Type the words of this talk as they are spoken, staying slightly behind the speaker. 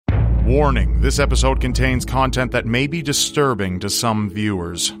Warning, this episode contains content that may be disturbing to some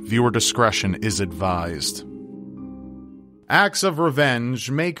viewers. Viewer discretion is advised. Acts of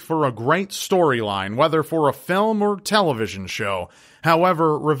revenge make for a great storyline, whether for a film or television show.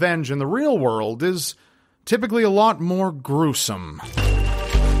 However, revenge in the real world is typically a lot more gruesome.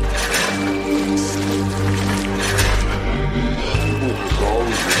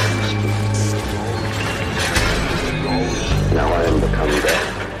 Now I am become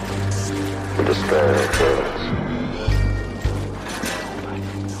death, the destroyer of worlds.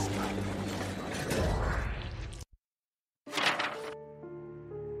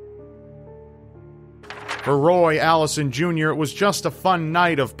 For Roy Allison Jr., it was just a fun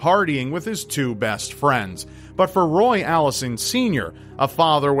night of partying with his two best friends. But for Roy Allison Sr., a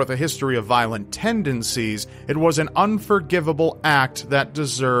father with a history of violent tendencies, it was an unforgivable act that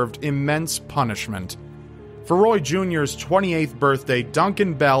deserved immense punishment. For Roy Jr.'s 28th birthday,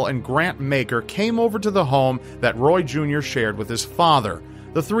 Duncan Bell and Grant Maker came over to the home that Roy Jr. shared with his father.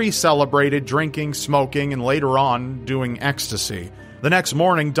 The three celebrated, drinking, smoking, and later on, doing ecstasy. The next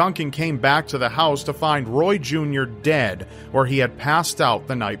morning, Duncan came back to the house to find Roy Jr. dead, where he had passed out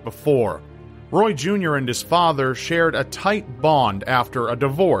the night before. Roy Jr. and his father shared a tight bond after a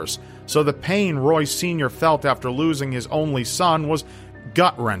divorce, so the pain Roy Sr. felt after losing his only son was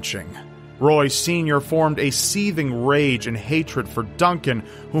gut-wrenching. Roy Sr. formed a seething rage and hatred for Duncan,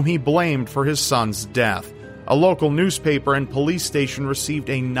 whom he blamed for his son's death. A local newspaper and police station received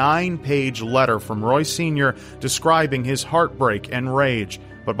a 9-page letter from Roy Sr. describing his heartbreak and rage,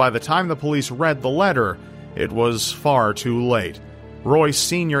 but by the time the police read the letter, it was far too late. Roy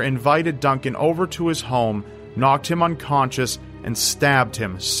Sr. invited Duncan over to his home, knocked him unconscious, and stabbed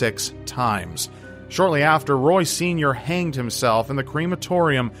him 6 times. Shortly after, Roy Sr. hanged himself in the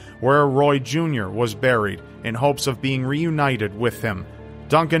crematorium where Roy Jr. was buried, in hopes of being reunited with him.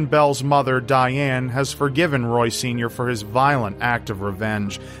 Duncan Bell's mother, Diane, has forgiven Roy Sr. for his violent act of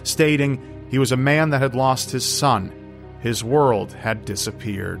revenge, stating he was a man that had lost his son. His world had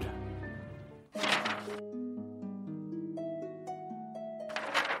disappeared.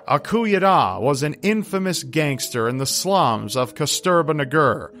 Aku Yada was an infamous gangster in the slums of Kasturba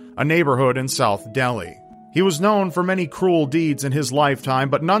Nagar, a neighborhood in South Delhi. He was known for many cruel deeds in his lifetime,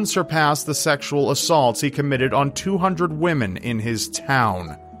 but none surpassed the sexual assaults he committed on 200 women in his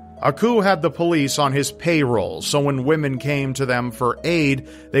town. Aku had the police on his payroll, so when women came to them for aid,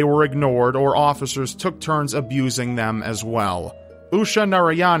 they were ignored or officers took turns abusing them as well. Usha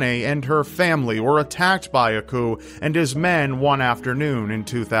Narayane and her family were attacked by Aku and his men one afternoon in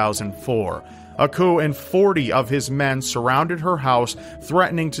 2004. Aku and 40 of his men surrounded her house,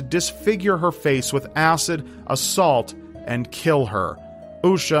 threatening to disfigure her face with acid, assault, and kill her.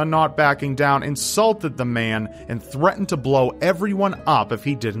 Usha, not backing down, insulted the man and threatened to blow everyone up if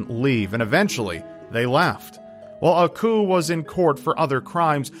he didn't leave, and eventually they left. While Aku was in court for other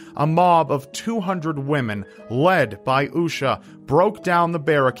crimes, a mob of 200 women, led by Usha, broke down the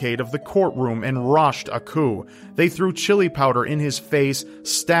barricade of the courtroom and rushed Aku. They threw chili powder in his face,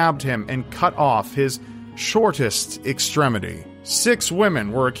 stabbed him, and cut off his shortest extremity. 6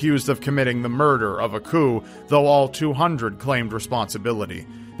 women were accused of committing the murder of Aku, though all 200 claimed responsibility.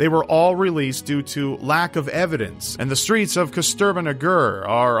 They were all released due to lack of evidence, and the streets of Kasturba Nagar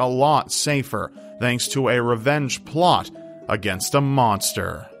are a lot safer, thanks to a revenge plot against a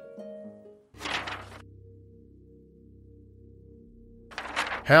monster.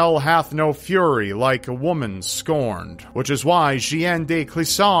 Hell hath no fury like a woman scorned, which is why Jeanne de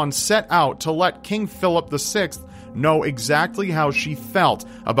Clisson set out to let King Philip VI know exactly how she felt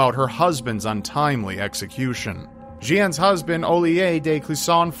about her husband's untimely execution. Jeanne's husband, Olivier de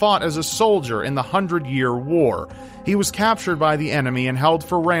Clisson, fought as a soldier in the 100-Year War. He was captured by the enemy and held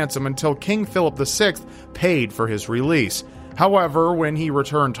for ransom until King Philip VI paid for his release. However, when he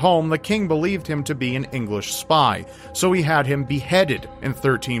returned home, the king believed him to be an English spy, so he had him beheaded in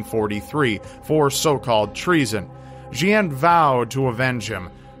 1343 for so-called treason. Jeanne vowed to avenge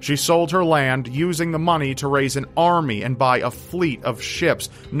him. She sold her land, using the money to raise an army and buy a fleet of ships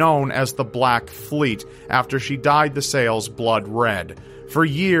known as the Black Fleet, after she dyed the sails blood red. For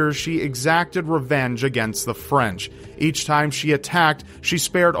years, she exacted revenge against the French. Each time she attacked, she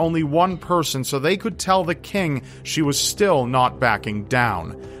spared only one person so they could tell the king she was still not backing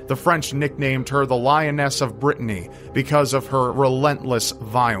down. The French nicknamed her the Lioness of Brittany because of her relentless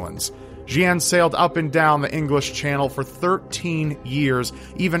violence. Jeanne sailed up and down the English Channel for 13 years,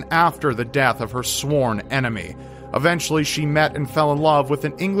 even after the death of her sworn enemy. Eventually, she met and fell in love with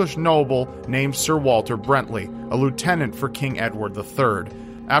an English noble named Sir Walter Bentley, a lieutenant for King Edward III.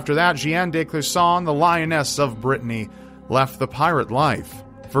 After that, Jeanne de Clisson, the Lioness of Brittany, left the pirate life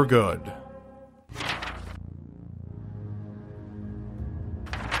for good.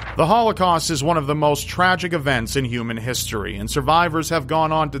 The Holocaust is one of the most tragic events in human history, and survivors have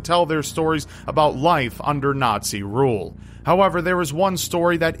gone on to tell their stories about life under Nazi rule. However, there is one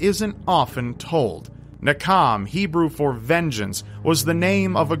story that isn't often told. Nakam, Hebrew for vengeance, was the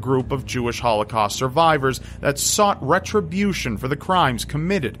name of a group of Jewish Holocaust survivors that sought retribution for the crimes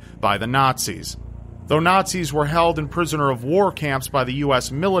committed by the Nazis. Though Nazis were held in prisoner of war camps by the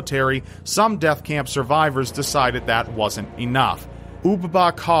U.S. military, some death camp survivors decided that wasn't enough.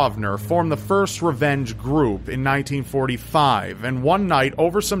 Ubba Kovner formed the first revenge group in 1945, and one night,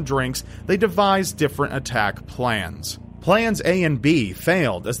 over some drinks, they devised different attack plans. Plans A and B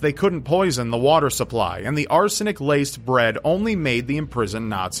failed as they couldn't poison the water supply, and the arsenic-laced bread only made the imprisoned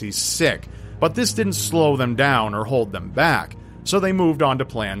Nazis sick. But this didn't slow them down or hold them back, so they moved on to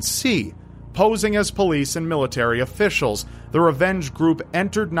Plan C. Posing as police and military officials, the revenge group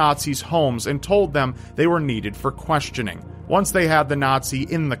entered Nazis' homes and told them they were needed for questioning. Once they had the Nazi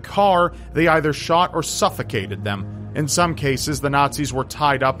in the car, they either shot or suffocated them. In some cases, the Nazis were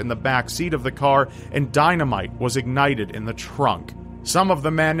tied up in the back seat of the car and dynamite was ignited in the trunk. Some of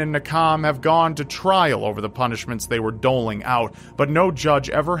the men in Nakam have gone to trial over the punishments they were doling out, but no judge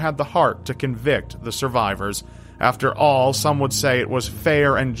ever had the heart to convict the survivors. After all, some would say it was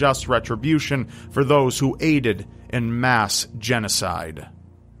fair and just retribution for those who aided in mass genocide.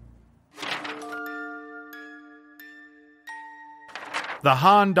 The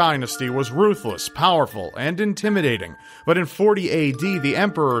Han Dynasty was ruthless, powerful, and intimidating, but in 40 AD, the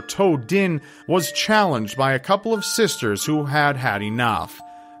Emperor To Din was challenged by a couple of sisters who had had enough.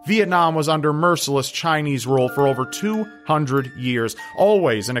 Vietnam was under merciless Chinese rule for over 200 years,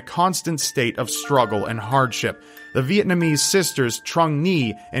 always in a constant state of struggle and hardship. The Vietnamese sisters Trung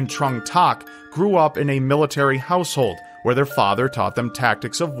Nhi and Trung Tak grew up in a military household where their father taught them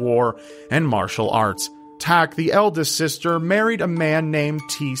tactics of war and martial arts. Tak, the eldest sister, married a man named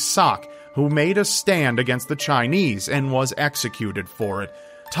T. Soc, who made a stand against the Chinese and was executed for it.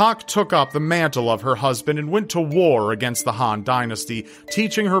 Tak took up the mantle of her husband and went to war against the Han Dynasty,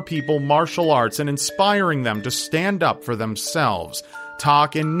 teaching her people martial arts and inspiring them to stand up for themselves.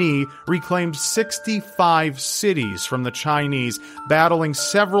 Tak and Nhi reclaimed 65 cities from the Chinese, battling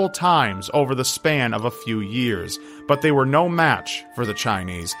several times over the span of a few years. But they were no match for the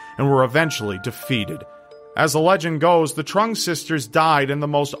Chinese and were eventually defeated. As the legend goes, the Trung sisters died in the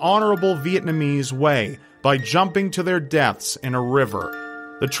most honorable Vietnamese way, by jumping to their deaths in a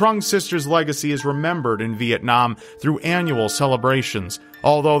river. The Trung sisters' legacy is remembered in Vietnam through annual celebrations.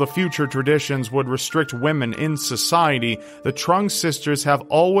 Although the future traditions would restrict women in society, the Trung sisters have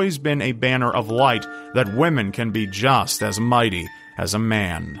always been a banner of light that women can be just as mighty as a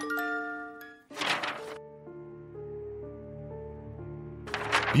man.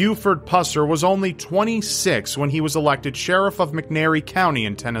 Buford Pusser was only 26 when he was elected sheriff of McNairy County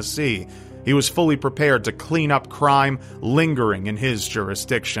in Tennessee. He was fully prepared to clean up crime lingering in his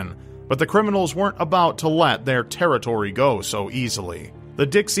jurisdiction. But the criminals weren't about to let their territory go so easily. The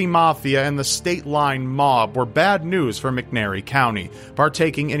Dixie Mafia and the State Line Mob were bad news for McNairy County,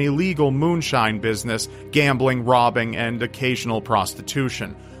 partaking in illegal moonshine business, gambling, robbing, and occasional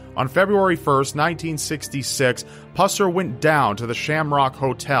prostitution. On February 1st, 1966, Pusser went down to the Shamrock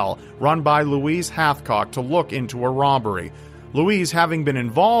Hotel, run by Louise Hathcock, to look into a robbery. Louise, having been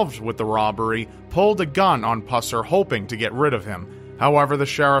involved with the robbery, pulled a gun on Pusser, hoping to get rid of him. However, the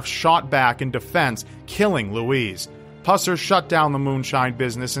sheriff shot back in defense, killing Louise. Pusser shut down the moonshine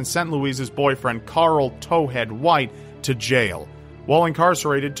business and sent Louise's boyfriend, Carl Towhead White, to jail. While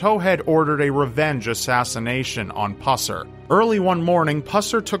incarcerated, Towhead ordered a revenge assassination on Pusser. Early one morning,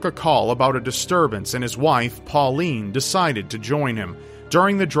 Pusser took a call about a disturbance, and his wife, Pauline, decided to join him.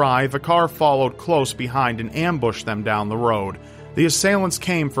 During the drive, a car followed close behind and ambushed them down the road. The assailants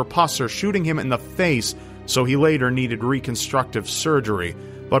came for Pusser, shooting him in the face, so he later needed reconstructive surgery.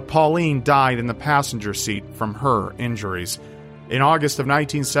 But Pauline died in the passenger seat from her injuries. In August of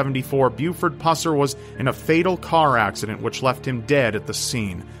 1974, Buford Pusser was in a fatal car accident which left him dead at the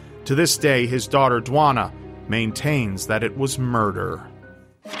scene. To this day, his daughter Dwana maintains that it was murder.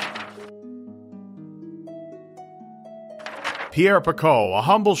 Pierre Picot, a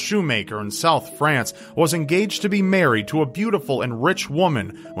humble shoemaker in South France, was engaged to be married to a beautiful and rich woman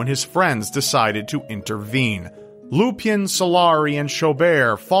when his friends decided to intervene. Lupin, Solari, and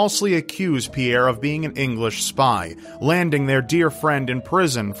Chaubert falsely accused Pierre of being an English spy, landing their dear friend in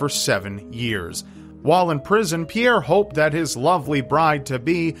prison for 7 years. While in prison, Pierre hoped that his lovely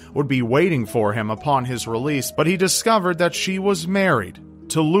bride-to-be would be waiting for him upon his release, but he discovered that she was married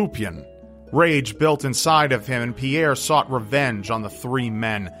to Lupin. Rage built inside of him, and Pierre sought revenge on the three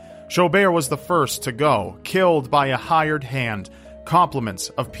men. Joubert was the first to go, killed by a hired hand. Compliments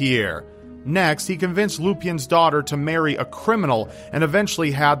of Pierre. Next, he convinced Lupien's daughter to marry a criminal and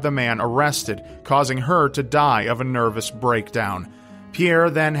eventually had the man arrested, causing her to die of a nervous breakdown. Pierre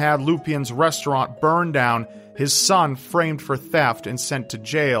then had Lupien's restaurant burned down, his son framed for theft and sent to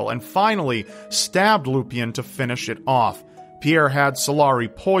jail, and finally stabbed Lupien to finish it off. Pierre had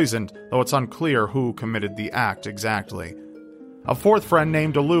Solari poisoned, though it's unclear who committed the act exactly. A fourth friend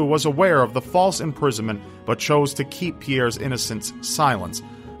named Alou was aware of the false imprisonment, but chose to keep Pierre's innocence silent.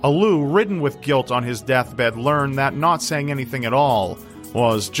 Alou, ridden with guilt on his deathbed, learned that not saying anything at all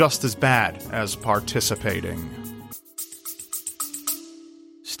was just as bad as participating.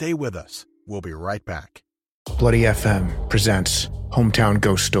 Stay with us. We'll be right back. Bloody FM presents Hometown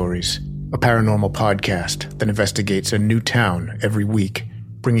Ghost Stories, a paranormal podcast that investigates a new town every week,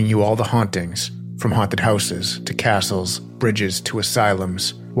 bringing you all the hauntings, from haunted houses to castles, bridges to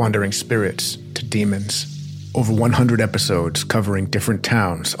asylums, wandering spirits to demons. Over 100 episodes covering different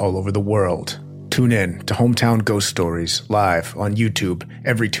towns all over the world. Tune in to Hometown Ghost Stories live on YouTube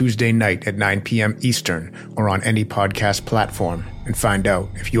every Tuesday night at 9 p.m. Eastern or on any podcast platform, and find out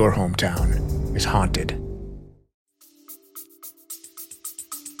if your hometown is haunted.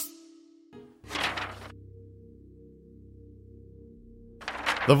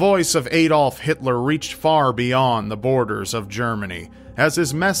 The voice of Adolf Hitler reached far beyond the borders of Germany. As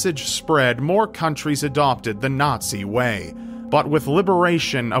his message spread, more countries adopted the Nazi way. But with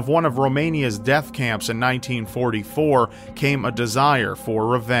liberation of one of Romania's death camps in 1944 came a desire for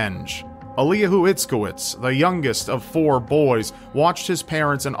revenge. Eliahu Itzkowitz, the youngest of four boys, watched his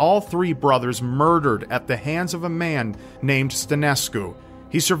parents and all three brothers murdered at the hands of a man named Stănescu.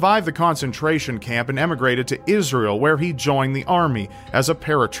 He survived the concentration camp and emigrated to Israel, where he joined the army as a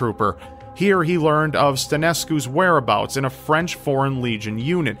paratrooper. Here he learned of Stănescu's whereabouts in a French Foreign Legion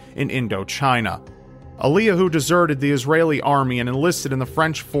unit in Indochina. Eliahu deserted the Israeli army and enlisted in the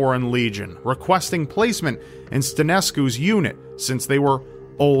French Foreign Legion, requesting placement in Stănescu's unit since they were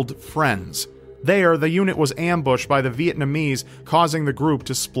old friends. There, the unit was ambushed by the Vietnamese, causing the group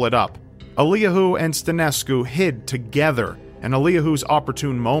to split up. Eliahu and Stănescu hid together, and Eliahu's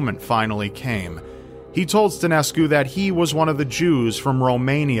opportune moment finally came. He told Stănescu that he was one of the Jews from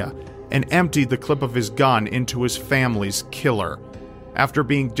Romania and emptied the clip of his gun into his family's killer. After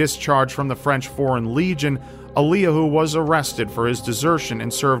being discharged from the French Foreign Legion, Eliahu was arrested for his desertion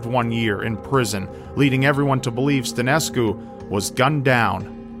and served 1 year in prison, leading everyone to believe Stănescu was gunned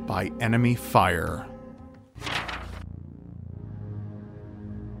down by enemy fire.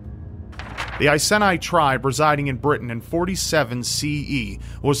 The Iceni tribe residing in Britain in 47 CE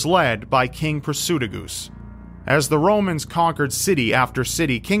was led by King Prasutagus. As the Romans conquered city after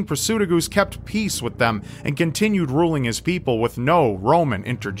city, King Prasutagus kept peace with them and continued ruling his people with no Roman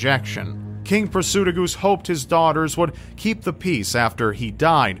interjection. King Prasutagus hoped his daughters would keep the peace after he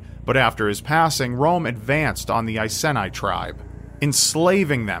died, but after his passing, Rome advanced on the Iceni tribe,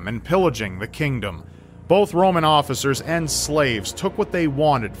 enslaving them and pillaging the kingdom. Both Roman officers and slaves took what they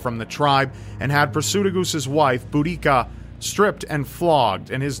wanted from the tribe and had Prasutagus' wife, Boudica, stripped and flogged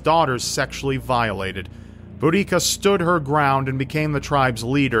and his daughters sexually violated. Boudica stood her ground and became the tribe's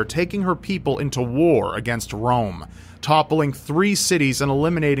leader, taking her people into war against Rome, toppling 3 cities and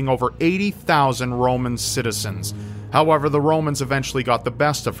eliminating over 80,000 Roman citizens. However, the Romans eventually got the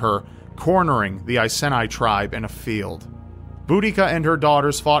best of her, cornering the Iceni tribe in a field. Boudica and her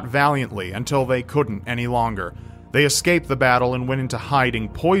daughters fought valiantly until they couldn't any longer. They escaped the battle and went into hiding,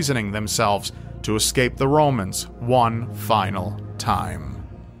 poisoning themselves to escape the Romans one final time.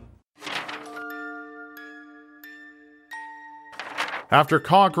 After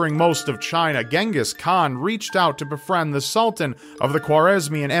conquering most of China, Genghis Khan reached out to befriend the Sultan of the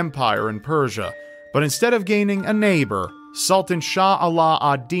Khwarezmian Empire in Persia. But instead of gaining a neighbor, Sultan Shah Ala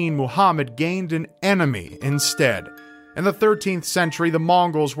ad-Din Muhammad gained an enemy instead. In the 13th century, the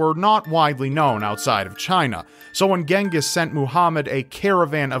Mongols were not widely known outside of China, so when Genghis sent Muhammad a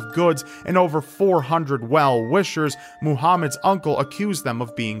caravan of goods and over 400 well-wishers, Muhammad's uncle accused them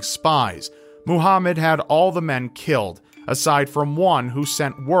of being spies. Muhammad had all the men killed, aside from one who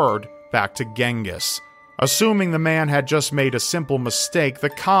sent word back to Genghis. Assuming the man had just made a simple mistake, the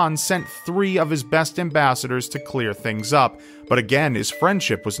Khan sent 3 of his best ambassadors to clear things up, but again his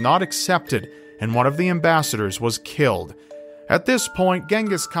friendship was not accepted, and one of the ambassadors was killed. At this point,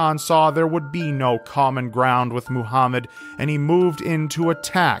 Genghis Khan saw there would be no common ground with Muhammad, and he moved in to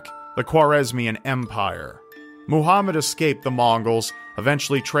attack the Khwarezmian Empire. Muhammad escaped the Mongols,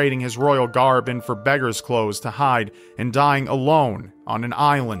 eventually trading his royal garb in for beggar's clothes to hide and dying alone on an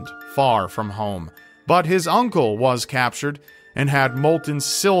island far from home. But his uncle was captured and had molten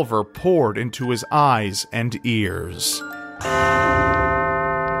silver poured into his eyes and ears.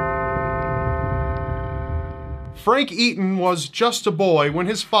 Frank Eaton was just a boy when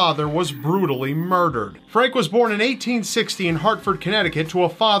his father was brutally murdered. Frank was born in 1860 in Hartford, Connecticut, to a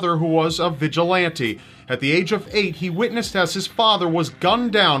father who was a vigilante. At the age of 8, he witnessed as his father was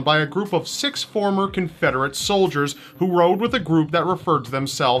gunned down by a group of 6 former Confederate soldiers who rode with a group that referred to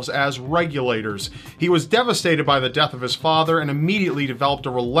themselves as Regulators. He was devastated by the death of his father and immediately developed a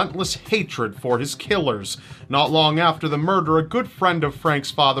relentless hatred for his killers. Not long after the murder, a good friend of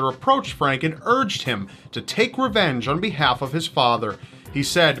Frank's father approached Frank and urged him to take revenge on behalf of his father. He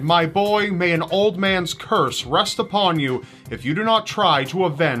said, "My boy, may an old man's curse rest upon you if you do not try to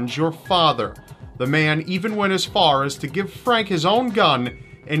avenge your father." The man even went as far as to give Frank his own gun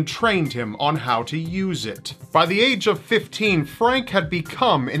and trained him on how to use it. By the age of 15, Frank had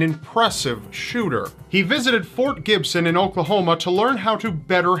become an impressive shooter. He visited Fort Gibson in Oklahoma to learn how to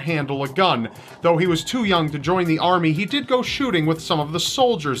better handle a gun. Though he was too young to join the army, he did go shooting with some of the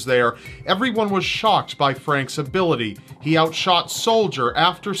soldiers there. Everyone was shocked by Frank's ability. He outshot soldier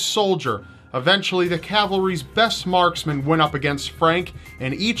after soldier. Eventually, the cavalry's best marksmen went up against Frank,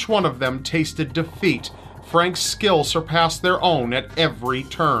 and each one of them tasted defeat. Frank's skill surpassed their own at every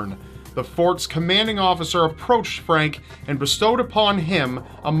turn. The fort's commanding officer approached Frank and bestowed upon him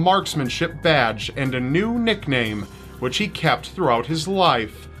a marksmanship badge and a new nickname, which he kept throughout his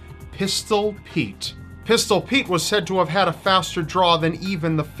life: Pistol Pete. Pistol Pete was said to have had a faster draw than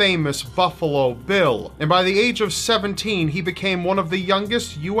even the famous Buffalo Bill, and by the age of 17, he became one of the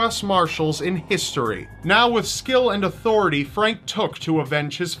youngest U.S. Marshals in history. Now, with skill and authority, Frank took to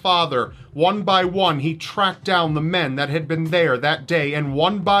avenge his father. One by one, he tracked down the men that had been there that day, and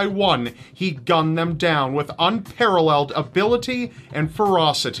one by one, he gunned them down with unparalleled ability and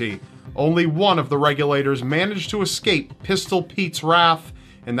ferocity. Only one of the Regulators managed to escape Pistol Pete's wrath,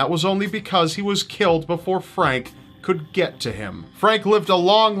 and that was only because he was killed before Frank could get to him. Frank lived a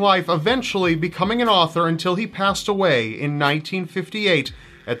long life, eventually becoming an author until he passed away in 1958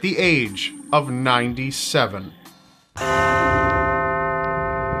 at the age of 97.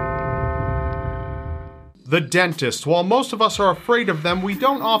 The dentist. While most of us are afraid of them, we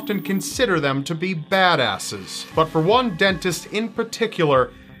don't often consider them to be badasses. But for one dentist in particular,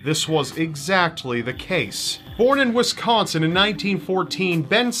 this was exactly the case. Born in Wisconsin in 1914,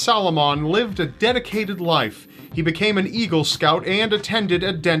 Ben Solomon lived a dedicated life. He became an Eagle Scout and attended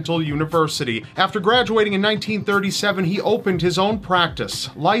a dental university. After graduating in 1937, he opened his own practice.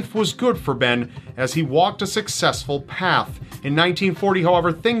 Life was good for Ben as he walked a successful path. In 1940,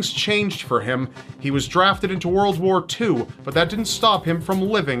 however, things changed for him. He was drafted into World War II, but that didn't stop him from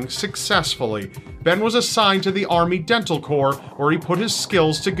living successfully. Ben was assigned to the Army Dental Corps, where he put his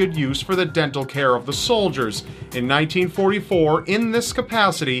skills to good use for the dental care of the soldiers. In 1944, in this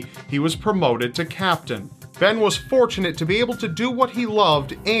capacity, he was promoted to captain. Ben was fortunate to be able to do what he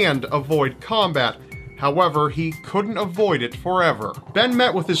loved and avoid combat. However, he couldn't avoid it forever. Ben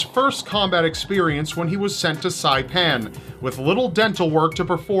met with his first combat experience when he was sent to Saipan. With little dental work to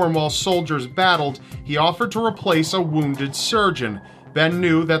perform while soldiers battled, he offered to replace a wounded surgeon. Ben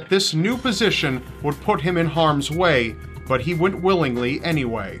knew that this new position would put him in harm's way, but he went willingly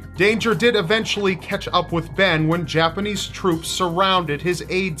anyway. Danger did eventually catch up with Ben when Japanese troops surrounded his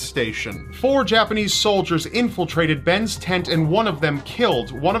aid station. 4 Japanese soldiers infiltrated Ben's tent and one of them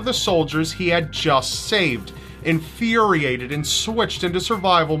killed one of the soldiers he had just saved. Infuriated and switched into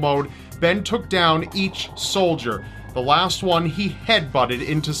survival mode, Ben took down each soldier. The last one he headbutted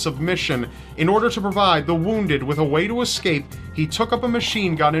into submission. In order to provide the wounded with a way to escape, he took up a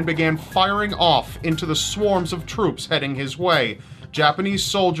machine gun and began firing off into the swarms of troops heading his way. Japanese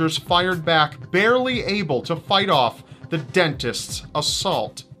soldiers fired back, barely able to fight off the dentist's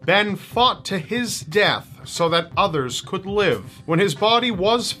assault. Ben fought to his death so that others could live. When his body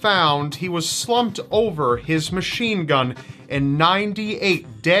was found, he was slumped over his machine gun, and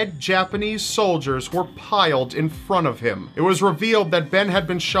 98 dead Japanese soldiers were piled in front of him. It was revealed that Ben had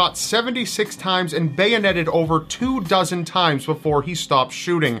been shot 76 times and bayoneted over 24 times before he stopped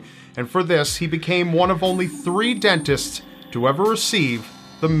shooting, and for this, he became one of only 3 dentists to ever receive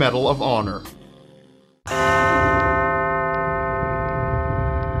the Medal of Honor.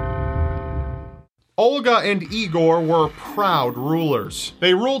 Olga and Igor were proud rulers.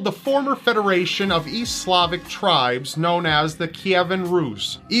 They ruled the former federation of East Slavic tribes known as the Kievan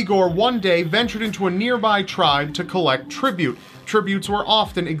Rus. Igor one day ventured into a nearby tribe to collect tribute. Tributes were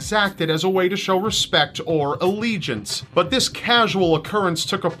often exacted as a way to show respect or allegiance. But this casual occurrence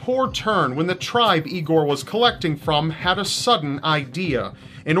took a poor turn when the tribe Igor was collecting from had a sudden idea.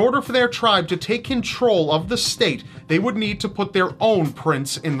 In order for their tribe to take control of the state, they would need to put their own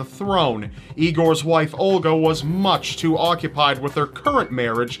prince in the throne. Igor's wife Olga was much too occupied with their current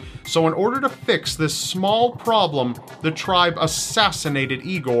marriage, so in order to fix this small problem, the tribe assassinated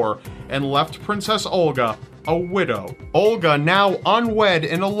Igor and left Princess Olga a widow. Olga, now unwed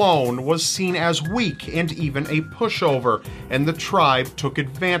and alone, was seen as weak and even a pushover, and the tribe took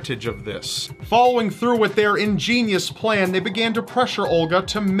advantage of this. Following through with their ingenious plan, they began to pressure Olga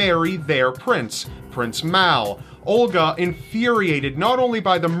to marry their prince, Prince Mal. Olga, infuriated not only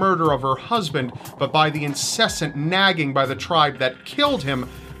by the murder of her husband, but by the incessant nagging by the tribe that killed him,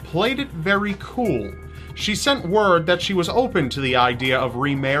 played it very cool. She sent word that she was open to the idea of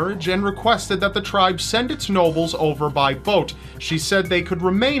remarriage and requested that the tribe send its nobles over by boat. She said they could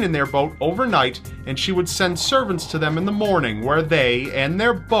remain in their boat overnight, and she would send servants to them in the morning, where they and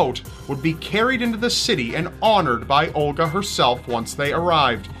their boat would be carried into the city and honored by Olga herself once they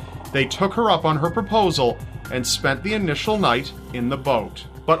arrived. They took her up on her proposal and spent the initial night in the boat.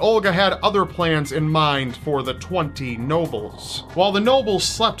 But Olga had other plans in mind for the 20 nobles. While the nobles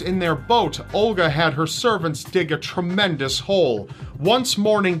slept in their boat, Olga had her servants dig a tremendous hole. Once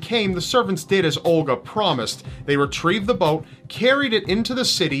morning came, the servants did as Olga promised. They retrieved the boat, carried it into the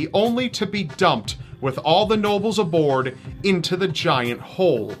city, only to be dumped, with all the nobles aboard, into the giant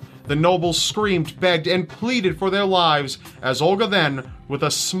hole. The nobles screamed, begged, and pleaded for their lives, as Olga then, with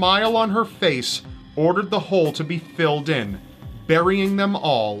a smile on her face, ordered the hole to be filled in, burying them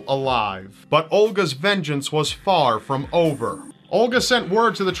all alive. But Olga's vengeance was far from over. Olga sent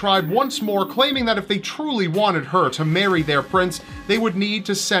word to the tribe once more, claiming that if they truly wanted her to marry their prince, they would need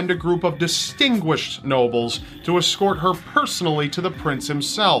to send a group of distinguished nobles to escort her personally to the prince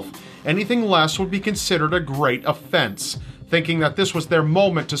himself. Anything less would be considered a great offense. Thinking that this was their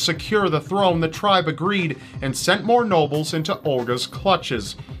moment to secure the throne, the tribe agreed and sent more nobles into Olga's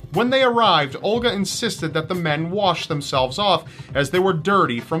clutches. When they arrived, Olga insisted that the men wash themselves off, as they were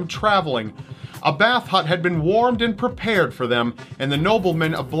dirty from traveling. A bath hut had been warmed and prepared for them, and the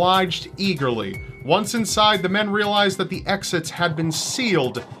noblemen obliged eagerly. Once inside, the men realized that the exits had been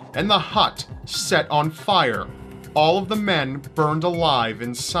sealed and the hut set on fire. All of the men burned alive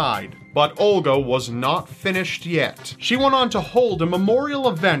inside. But Olga was not finished yet. She went on to hold a memorial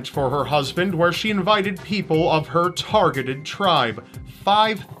event for her husband where she invited people of her targeted tribe.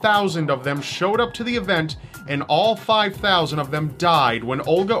 5,000 of them showed up to the event, and all 5,000 of them died when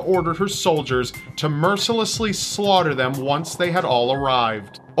Olga ordered her soldiers to mercilessly slaughter them once they had all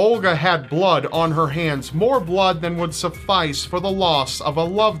arrived. Olga had blood on her hands, more blood than would suffice for the loss of a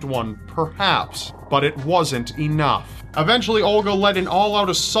loved one, perhaps, but it wasn't enough. Eventually, Olga led an all-out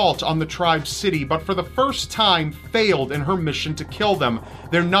assault on the tribe's city, but for the first time failed in her mission to kill them.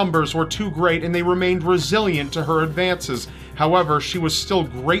 Their numbers were too great, and they remained resilient to her advances. However, she was still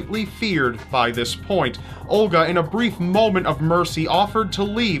greatly feared by this point. Olga, in a brief moment of mercy, offered to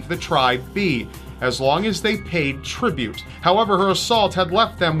leave the tribe be, as long as they paid tribute. However, her assault had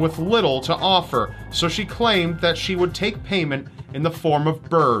left them with little to offer, so she claimed that she would take payment in the form of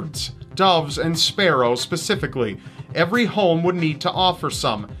birds, doves and sparrows specifically. Every home would need to offer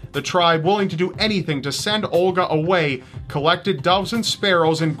some. The tribe, willing to do anything to send Olga away, collected doves and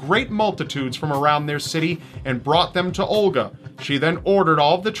sparrows in great multitudes from around their city and brought them to Olga. She then ordered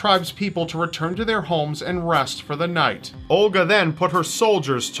all of the tribe's people to return to their homes and rest for the night. Olga then put her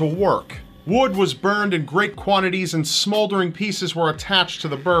soldiers to work. Wood was burned in great quantities and smoldering pieces were attached to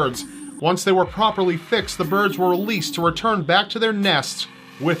the birds. Once they were properly fixed, the birds were released to return back to their nests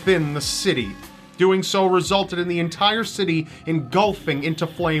within the city. Doing so resulted in the entire city engulfing into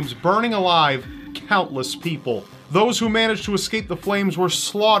flames, burning alive countless people. Those who managed to escape the flames were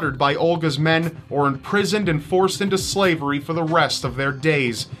slaughtered by Olga's men or imprisoned and forced into slavery for the rest of their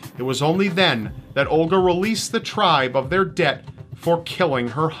days. It was only then that Olga released the tribe of their debt for killing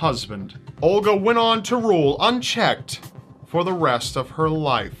her husband. Olga went on to rule unchecked for the rest of her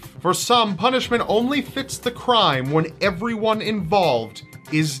life. For some, punishment only fits the crime when everyone involved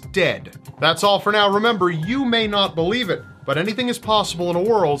is dead. That's all for now. Remember, you may not believe it, but anything is possible in a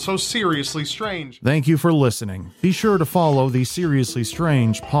world so seriously strange. Thank you for listening. Be sure to follow the Seriously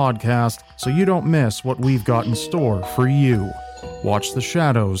Strange podcast so you don't miss what we've got in store for you. Watch the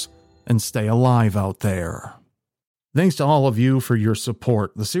shadows and stay alive out there. Thanks to all of you for your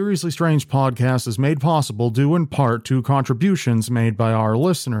support. The Seriously Strange podcast is made possible due in part to contributions made by our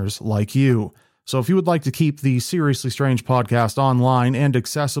listeners like you. So if you would like to keep the Seriously Strange podcast online and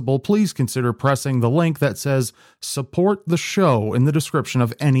accessible, please consider pressing the link that says support the show in the description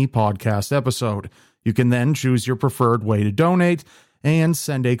of any podcast episode. You can then choose your preferred way to donate and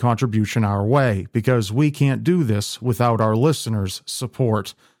send a contribution our way, because we can't do this without our listeners'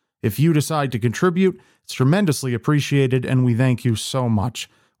 support. If you decide to contribute, it's tremendously appreciated, and we thank you so much.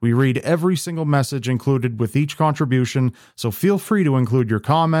 We read every single message included with each contribution, so feel free to include your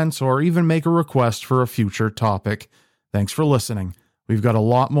comments or even make a request for a future topic. Thanks for listening. We've got a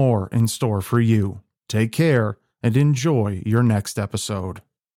lot more in store for you. Take care and enjoy your next episode.